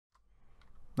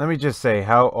let me just say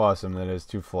how awesome that is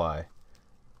to fly.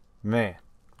 Man,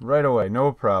 right away,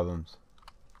 no problems.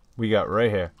 We got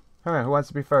right here. Alright, who wants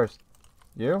to be first?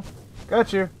 You?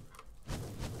 Got you.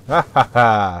 Ha ha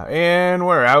ha. And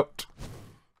we're out.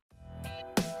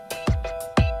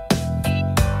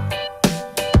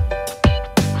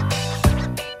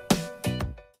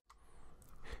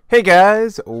 Hey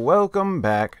guys, welcome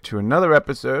back to another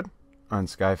episode on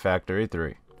Sky Factory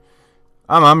 3.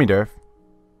 I'm Omniderf,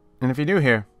 and if you're new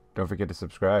here, don't forget to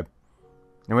subscribe.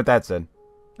 And with that said,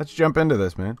 let's jump into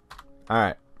this, man.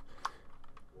 Alright.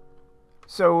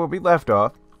 So, where we left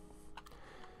off,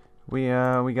 we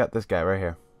got this guy right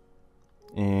here.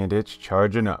 And it's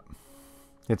charging up.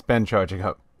 It's been charging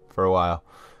up for a while.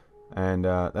 And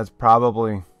that's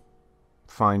probably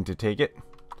fine to take it.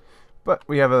 But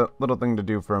we have a little thing to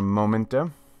do for a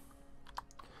momento.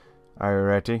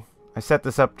 Alrighty. I set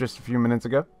this up just a few minutes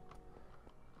ago.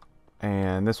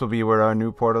 And this will be where our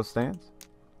new portal stands.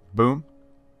 Boom.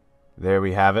 There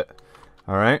we have it.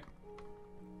 Alright.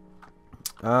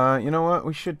 You know what?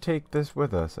 We should take this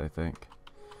with us, I think.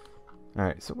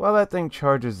 Alright, so while that thing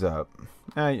charges up...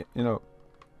 yeah,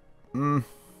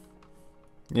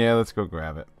 let's go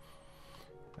grab it.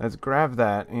 Let's grab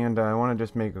that, and I want to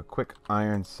just make a quick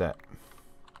iron set.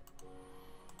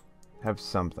 Have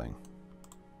something.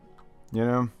 You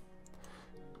know?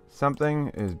 Something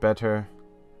is better.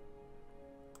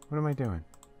 What am I doing?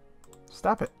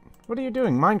 Stop it. What are you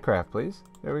doing? Minecraft, please.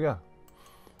 There we go.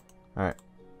 Alright.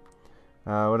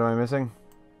 What am I missing?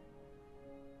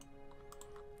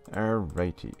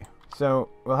 Alrighty. So,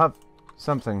 we'll have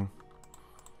something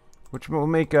which will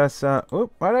make us,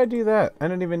 oop, why did I do that? I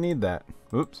didn't even need that.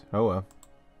 Oops. Oh well.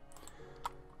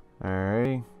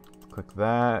 Alrighty. Click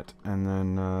that. And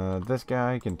then this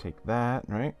guy can take that,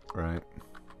 right? Right.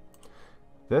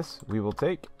 This we will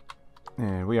take.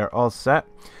 And we are all set.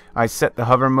 I set the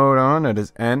hover mode on. It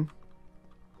is N.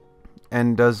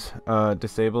 N does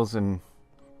disables and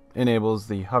enables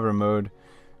the hover mode.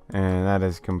 And that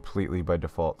is completely by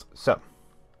default. So,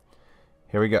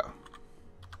 here we go.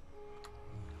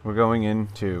 We're going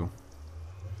into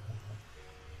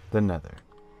the Nether.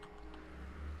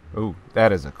 Ooh,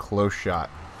 that is a close shot.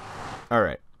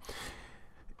 Alright.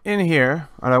 In here,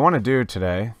 what I want to do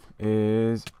today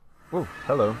is... Ooh,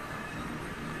 hello.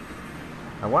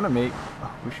 I want to make...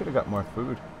 Oh, we should have got more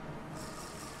food.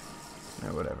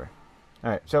 Yeah, whatever.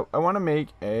 Alright, so I want to make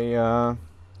a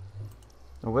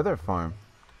wither farm.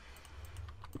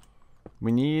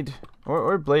 We need...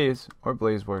 Or blaze. Or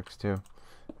blaze works too.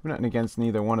 I'm not against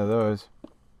neither one of those.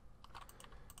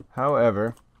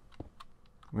 However,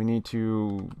 we need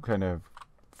to kind of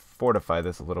fortify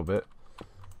this a little bit.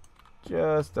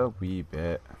 Just a wee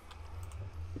bit.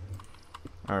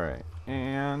 Alright,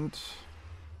 and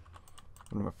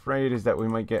what I'm afraid is that we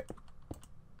might get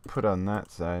put on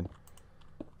that side.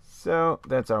 So,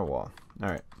 that's our wall.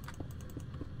 Alright.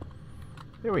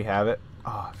 There we have it.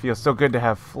 Oh, it feels so good to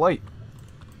have flight.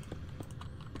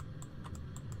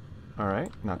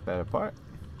 Alright, knock that apart.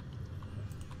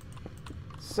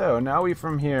 So, now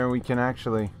from here we can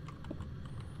actually...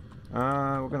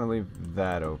 we're going to leave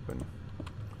that open.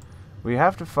 We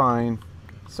have to find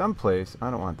some place...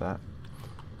 I don't want that.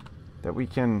 That we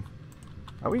can...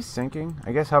 Are we sinking?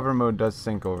 I guess hover mode does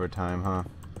sink over time, huh?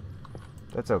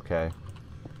 That's okay.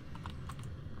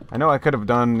 I know I could have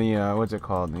done the, what's it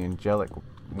called? The angelic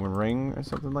ring or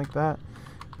something like that.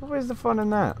 But where's the fun in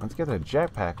that? Let's get a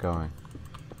jetpack going.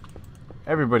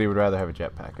 Everybody would rather have a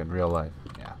jetpack in real life.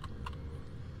 Yeah.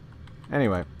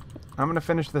 Anyway, I'm going to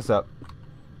finish this up.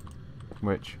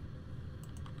 Which...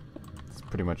 it's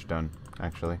pretty much done,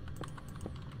 actually.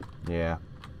 Yeah.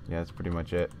 Yeah, that's pretty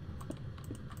much it.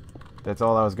 That's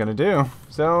all I was going to do.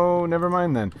 So, never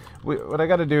mind then. What I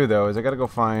got to do, though, is I got to go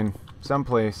find some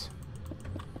place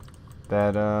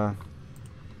that, the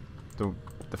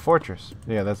fortress.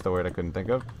 Yeah, that's the word I couldn't think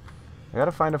of. I got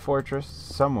to find a fortress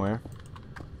somewhere.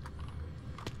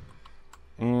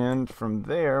 And from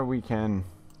there, we can...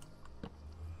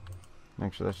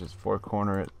 Actually, let's just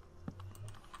four-corner it.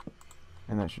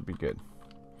 And that should be good.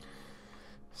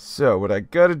 So, what I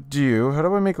gotta do... How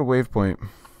do I make a waypoint?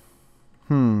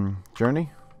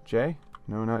 Journey? J?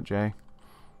 No, not J.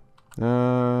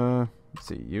 Let's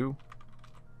see. U?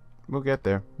 We'll get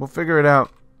there. We'll figure it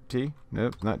out. T?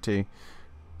 Nope, not T.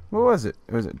 What was it?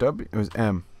 Was it W? It was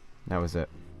M. That was it.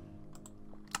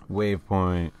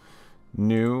 Waypoint.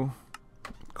 New...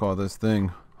 Call this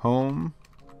thing home.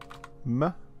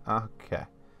 Okay.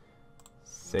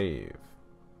 Save.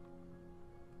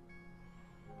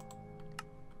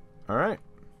 Alright.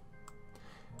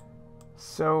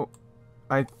 So,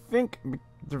 I think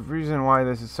the reason why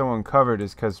this is so uncovered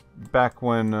is because back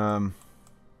when,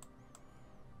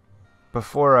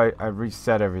 before I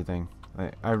reset everything,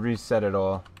 I reset it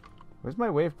all. Where's my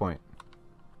waypoint?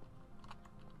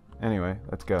 Anyway,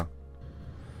 let's go.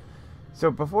 So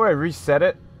before I reset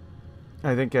it,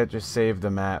 I think I just saved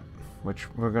the map, which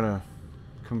we're gonna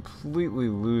completely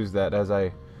lose that as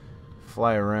I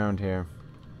fly around here.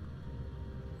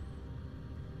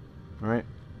 Right?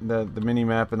 The mini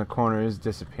map in the corner is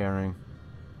disappearing.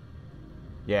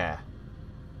 Yeah.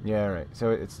 Yeah, right. So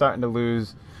it's starting to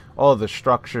lose all the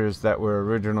structures that were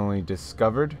originally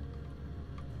discovered,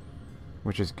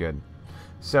 which is good.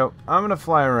 So I'm gonna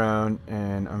fly around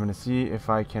and I'm gonna see if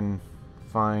I can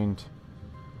find,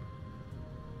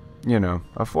 you know,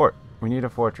 a fort. We need a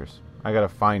fortress. I gotta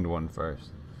find one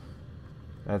first.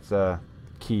 That's a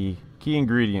key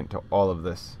ingredient to all of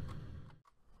this.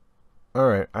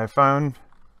 Alright, I found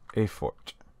a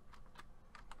fort.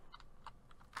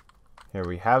 Here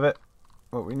we have it.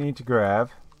 What we need to grab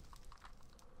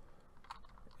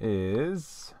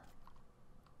is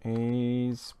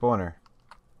a spawner.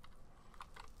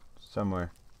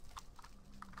 Somewhere.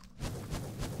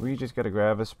 We just gotta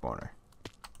grab a spawner.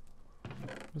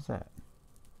 What is that?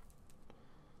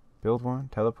 Build one,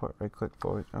 teleport, right click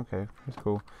forward. Okay, that's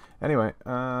cool. Anyway,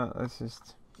 let's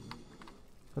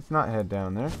not head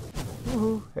down there.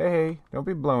 Woohoo! Hey, don't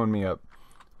be blowing me up.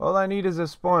 All I need is a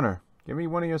spawner. Give me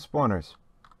one of your spawners.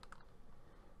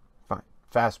 Fine,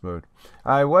 fast mode.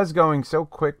 I was going so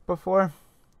quick before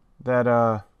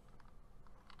that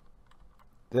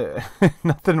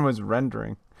nothing was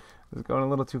rendering. It was going a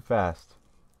little too fast.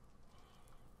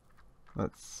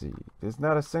 Let's see. There's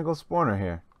not a single spawner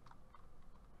here.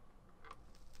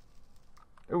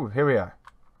 Ooh, here we are.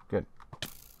 Good.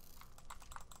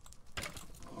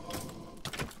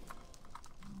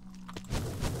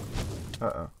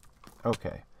 Uh-oh.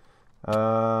 Okay.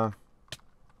 How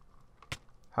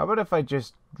about if I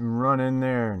just run in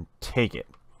there and take it?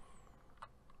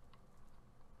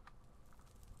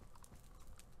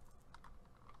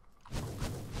 I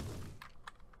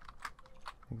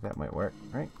think that might work,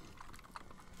 right?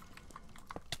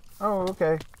 Oh,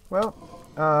 okay. Well,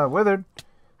 withered.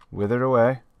 Withered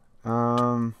away.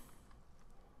 Not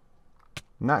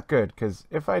good, because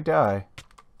if I die...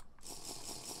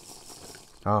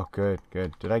 Oh, good,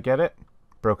 good. Did I get it?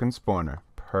 Broken spawner.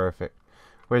 Perfect.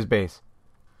 Where's base?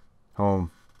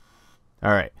 Home.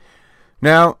 Alright.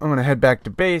 Now, I'm going to head back to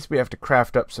base. We have to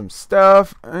craft up some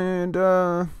stuff, and,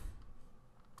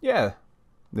 yeah.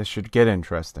 This should get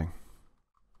interesting.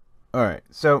 Alright,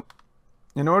 so,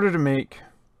 in order to make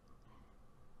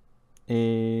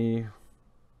a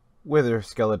wither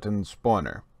skeleton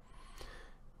spawner,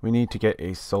 we need to get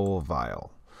a soul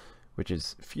vial, which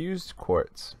is fused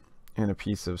quartz and a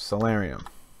piece of solarium.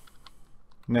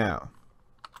 Now,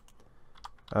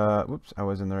 whoops, I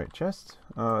was in the right chest.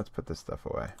 Let's put this stuff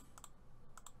away.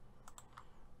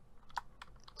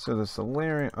 So the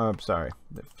solarium,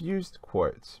 the fused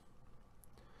quartz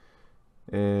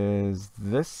is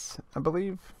this, I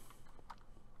believe.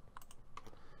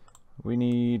 We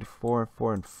need 4,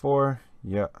 4, and 4.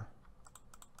 Yeah.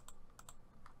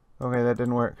 Okay, that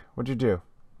didn't work. What'd you do?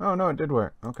 Oh, no, it did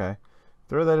work. Okay.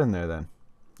 Throw that in there, then.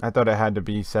 I thought it had to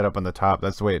be set up on the top.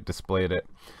 That's the way it displayed it.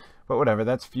 But whatever,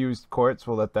 that's fused quartz.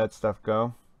 We'll let that stuff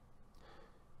go.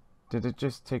 Did it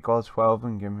just take all 12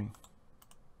 and give me...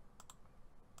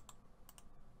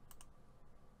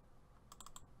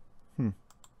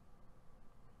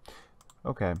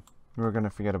 Okay. We're going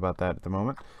to forget about that at the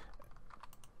moment.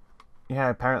 Yeah,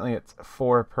 apparently it's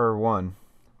 4 per one.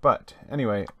 But,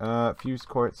 anyway, fused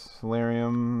quartz,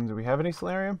 solarium. Do we have any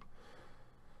solarium?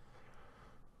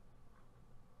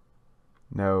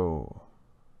 No.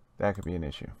 That could be an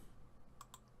issue.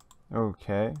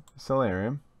 Okay,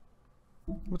 solarium.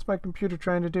 What's my computer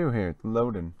trying to do here? It's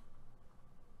loading.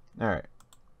 Alright.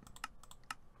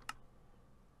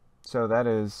 So that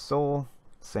is soul,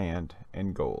 sand,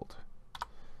 and gold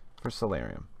for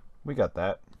solarium. We got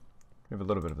that. We have a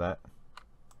little bit of that.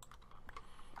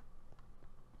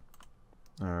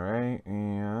 Alright,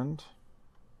 and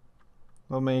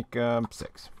we'll make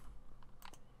 6.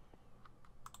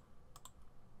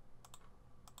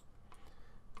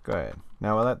 Go ahead.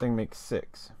 Now while that thing makes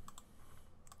 6,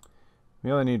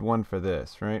 we only need 1 for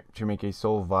this, right? To make a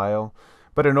soul vial.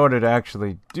 But in order to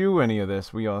actually do any of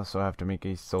this, we also have to make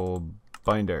a soul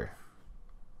binder.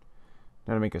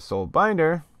 Now to make a soul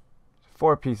binder,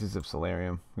 4 pieces of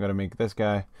solarium. We gotta make this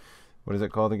guy. What is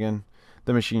it called again?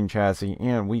 The machine chassis.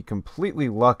 And we completely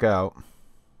luck out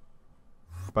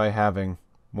by having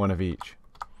 1 of each.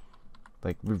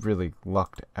 Like, we've really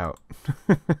lucked out.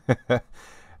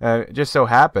 It just so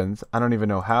happens, I don't even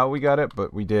know how we got it,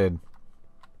 but we did.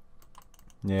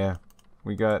 Yeah,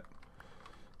 we got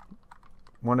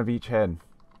one of each head,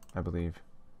 I believe.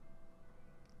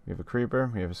 We have a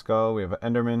creeper, we have a skull, we have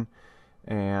an enderman,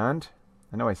 and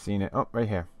I know I've seen it. Oh, right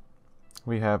here.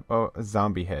 We have a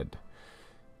zombie head.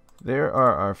 There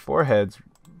are our 4 heads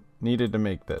needed to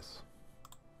make this.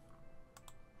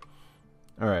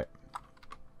 Alright.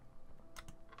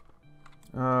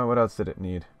 What else did it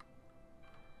need?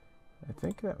 I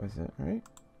think that was it, right?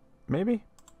 Maybe?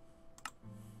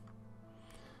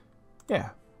 Yeah.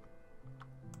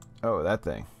 Oh, that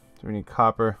thing. So we need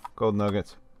copper, gold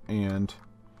nuggets, and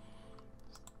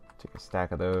take a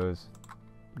stack of those.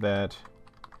 That.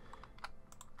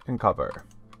 And copper.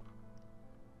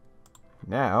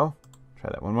 Now, try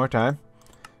that one more time.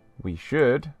 We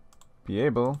should be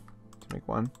able to make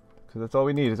one. Because that's all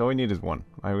we need. All we need is one.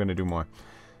 I'm going to do more.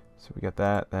 So we got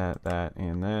that,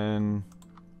 and then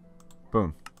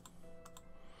boom.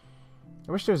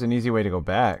 I wish there was an easy way to go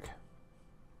back.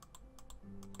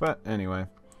 But anyway.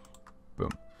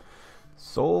 Boom.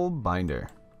 Soul binder.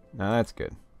 Now that's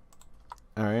good.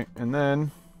 Alright, and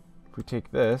then if we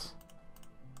take this.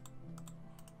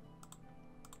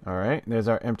 Alright, there's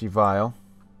our empty vial.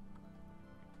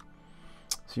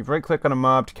 So you right click on a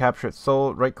mob to capture its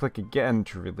soul, right click again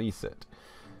to release it.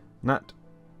 Not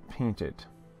painted.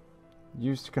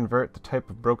 Used to convert the type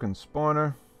of broken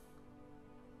spawner.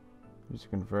 Used to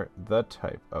convert the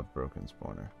type of broken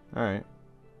spawner. Alright.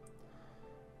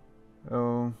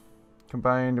 Oh,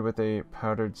 combined with a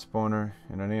powdered spawner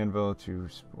and an anvil to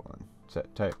spawn.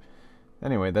 Set type.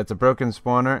 Anyway, that's a broken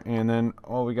spawner, and then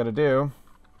all we gotta do...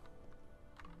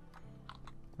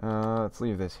 let's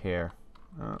leave this here.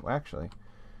 Well, actually...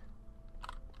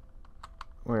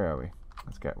 Where are we?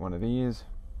 Let's get one of these.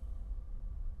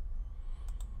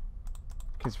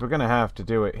 Because we're going to have to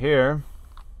do it here.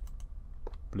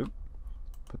 Bloop.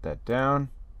 Put that down.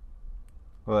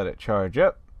 We'll let it charge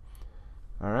up.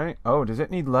 Alright. Oh, does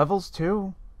it need levels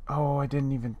too? Oh, I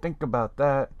didn't even think about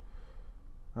that.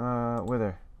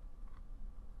 Wither.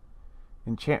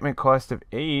 Enchantment cost of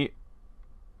 8.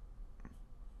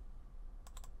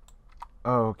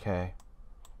 Okay.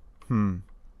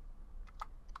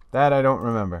 That I don't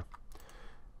remember.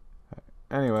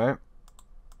 Anyway.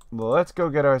 Well, let's go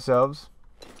get ourselves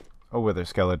a wither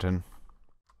skeleton.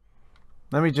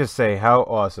 Let me just say how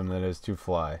awesome that is to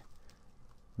fly.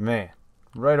 Man,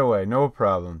 right away, no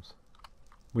problems.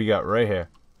 We got right here.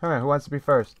 Alright, who wants to be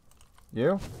first?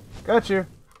 You? Got you.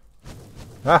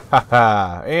 Ha ha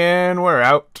ha. And we're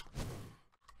out.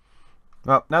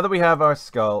 Well, now that we have our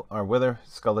skull, our wither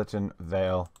skeleton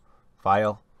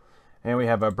file, and we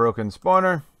have our broken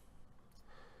spawner,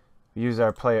 we use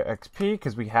our player XP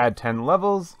because we had 10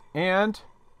 levels, and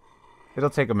it'll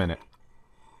take a minute.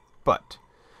 But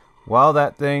while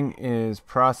that thing is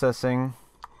processing,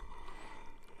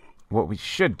 what we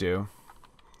should do...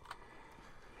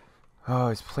 Oh,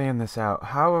 he's playing this out.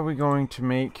 How are we going to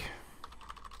make...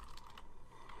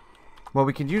 Well,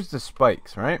 we could use the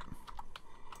spikes, right?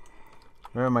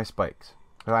 Where are my spikes?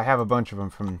 Oh, I have a bunch of them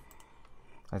from...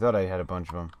 I thought I had a bunch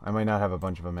of them. I might not have a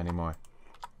bunch of them anymore.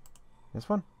 This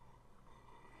one?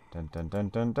 Dun dun dun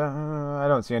dun dun. I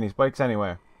don't see any spikes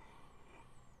anywhere.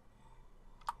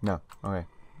 No. Okay.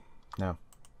 No.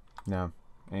 No.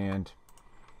 And...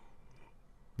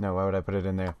 No, why would I put it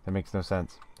in there? That makes no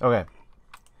sense. Okay.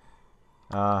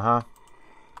 Uh-huh.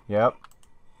 Yep.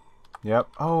 Yep.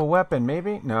 Oh, a weapon,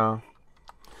 maybe? No.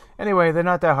 Anyway, they're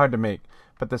not that hard to make.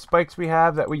 But the spikes we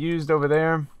have that we used over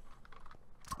there...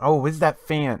 Oh, where's that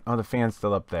fan? Oh, the fan's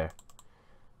still up there.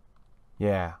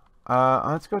 Yeah.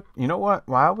 Let's go... You know what?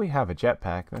 While we have a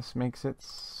jetpack, this makes it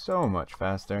so much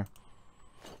faster.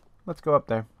 Let's go up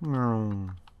there.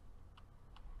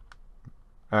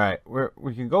 Alright,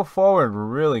 we can go forward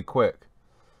really quick.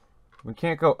 We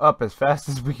can't go up as fast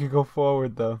as we can go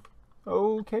forward, though.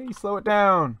 Okay, slow it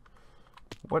down.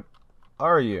 What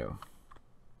are you?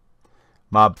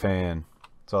 Mob fan.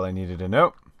 That's all I needed to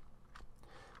know.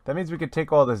 That means we could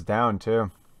take all this down,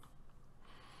 too.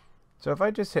 So if I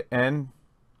just hit N,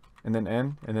 and then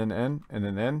N, and then N, and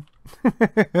then N,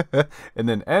 and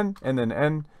then N, and then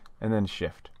N, and then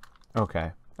Shift.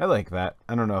 Okay, I like that.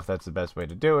 I don't know if that's the best way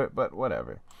to do it, but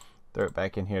whatever. Throw it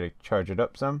back in here to charge it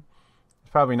up some.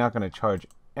 It's probably not going to charge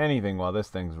anything while this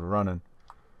thing's running.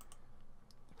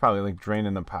 It's probably like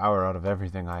draining the power out of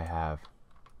everything I have.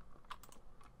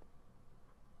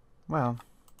 Well,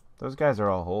 those guys are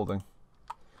all holding.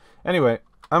 Anyway,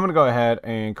 I'm going to go ahead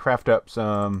and craft up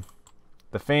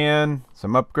the fan,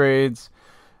 some upgrades,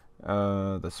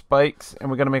 the spikes,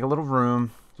 and we're going to make a little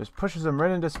room. Just pushes them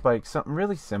right into spikes. Something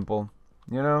really simple,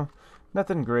 you know?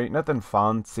 Nothing great, nothing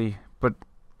fancy, but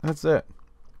that's it.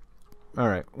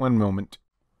 Alright, one moment.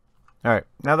 Alright,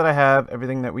 now that I have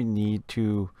everything that we need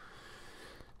to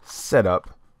set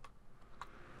up,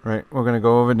 right, we're going to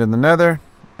go over to the nether,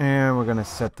 and we're going to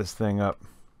set this thing up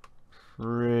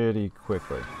pretty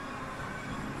quickly.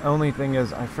 Only thing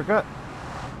is, I forgot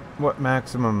what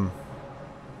maximum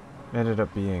ended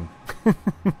up being.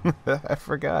 I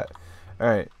forgot.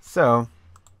 Alright, so,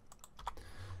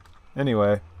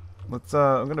 anyway, let's,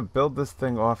 I'm going to build this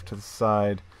thing off to the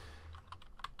side.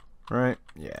 Right?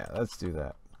 Yeah, let's do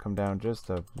that. Come down just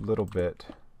a little bit.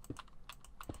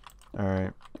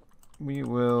 Alright. We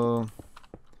will...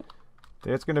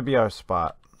 There's going to be our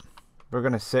spot. We're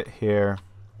going to sit here.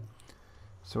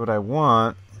 So what I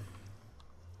want...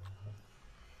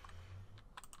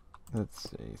 Let's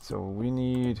see. So we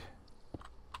need...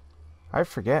 I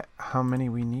forget how many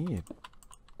we need.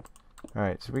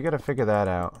 Alright, so we got to figure that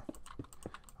out.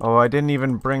 Oh, I didn't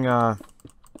even bring a...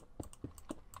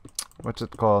 What's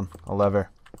it called? A lever.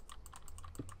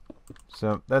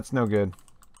 So, that's no good.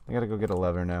 I gotta go get a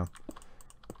lever now.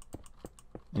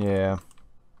 Yeah.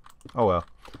 Oh well.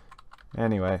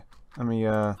 Anyway, let me,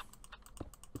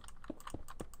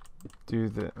 do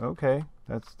the... Okay,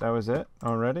 that was it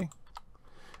already?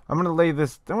 I'm gonna lay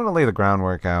the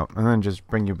groundwork out, and then just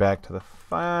bring you back to the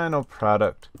final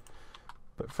product.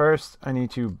 But first, I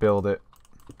need to build it.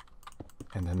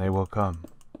 And then they will come.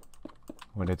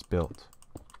 When it's built.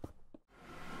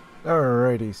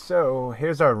 Alrighty, so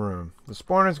here's our room. The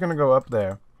spawner's going to go up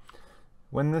there.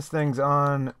 When this thing's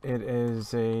on, it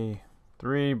is a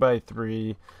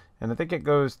 3x3, and I think it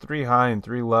goes 3 high and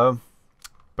 3 low,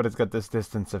 but it's got this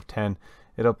distance of 10.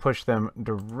 It'll push them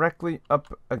directly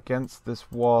up against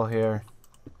this wall here,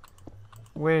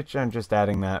 which I'm just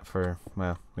adding that for,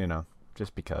 well, you know,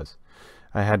 just because.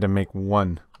 I had to make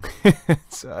 1.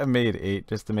 So I made 8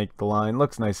 just to make the line.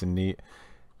 Looks nice and neat.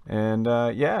 And,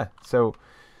 yeah, so...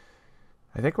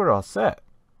 I think we're all set.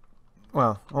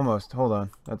 Well, almost. Hold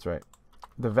on. That's right.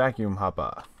 The vacuum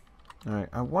hopper. Alright,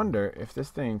 I wonder if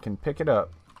this thing can pick it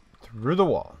up through the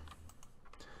wall.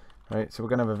 Alright, so we're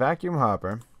going to have a vacuum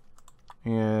hopper.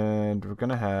 And we're going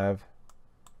to have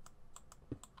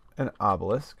an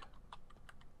obelisk.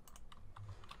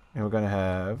 And we're going to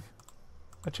have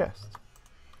a chest.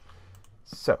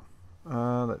 So,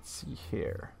 let's see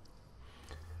here.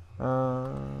 We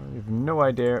have no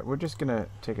idea. We're just gonna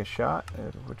take a shot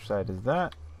at which side is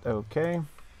that. Okay.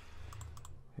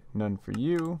 None for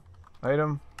you.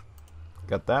 Item.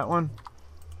 Got that one.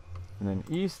 And then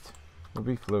east will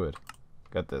be fluid.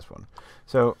 Got this one.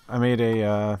 So I made a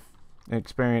an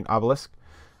experience obelisk.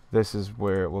 This is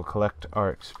where it will collect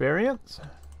our experience.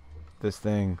 This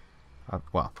thing,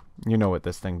 well, you know what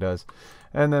this thing does.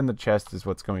 And then the chest is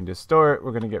what's going to store it.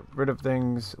 We're going to get rid of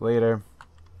things later.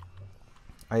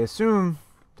 I assume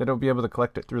that it'll be able to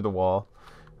collect it through the wall.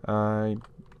 I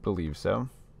believe so.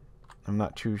 I'm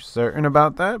not too certain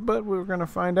about that, but we're going to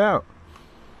find out.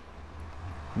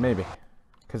 Maybe.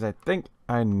 Because I think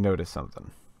I noticed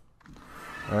something.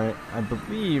 Alright, I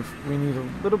believe we need a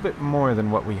little bit more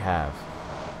than what we have.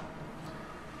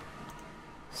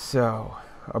 So,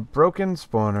 a broken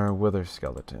spawner wither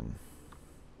skeleton.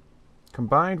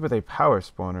 Combined with a power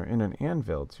spawner in an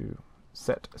anvil to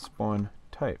set spawn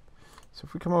type. So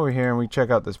if we come over here and we check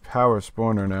out this power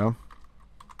spawner now.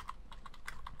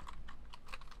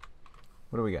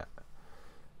 What do we got?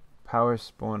 Power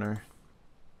spawner.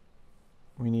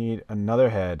 We need another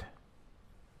head.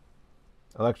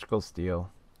 Electrical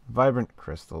steel. Vibrant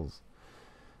crystals.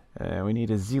 And we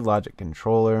need a Z-Logic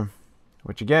controller.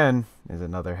 Which again is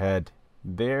another head.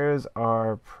 There's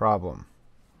our problem.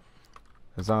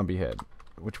 A zombie head.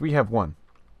 Which we have 1.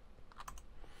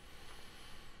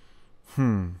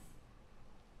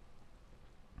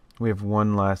 We have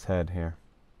 1 last head here.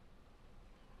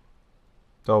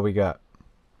 That's all we got.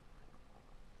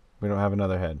 We don't have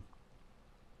another head.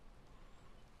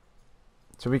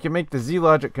 So we can make the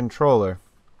Z-Logic controller.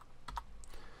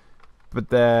 But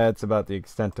that's about the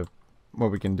extent of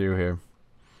what we can do here.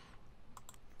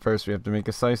 First we have to make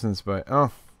a slice and spike.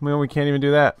 Oh, well, we can't even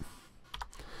do that.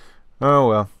 Oh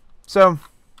well. So,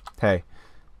 hey.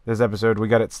 This episode, we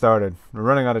got it started. We're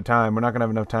running out of time. We're not going to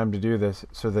have enough time to do this.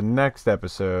 So the next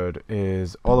episode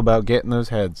is all about getting those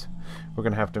heads. We're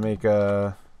going to have to make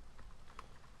a...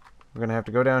 We're going to have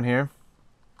to go down here.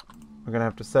 We're going to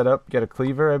have to set up, get a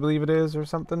cleaver, I believe it is, or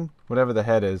something. Whatever the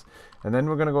head is. And then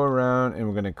we're going to go around and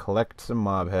we're going to collect some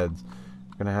mob heads.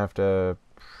 We're going to have to...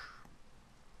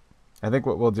 I think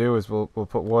what we'll do is we'll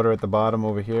put water at the bottom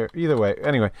over here. Either way.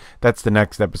 Anyway, that's the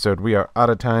next episode. We are out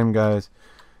of time, guys.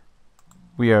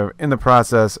 we are in the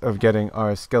process of getting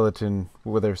our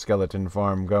wither skeleton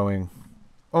farm going.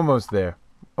 Almost there.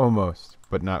 Almost,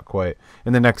 but not quite.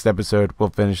 In the next episode, we'll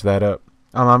finish that up.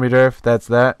 I'm Omniderf, that's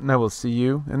that, and I will see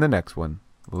you in the next one.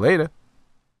 Later.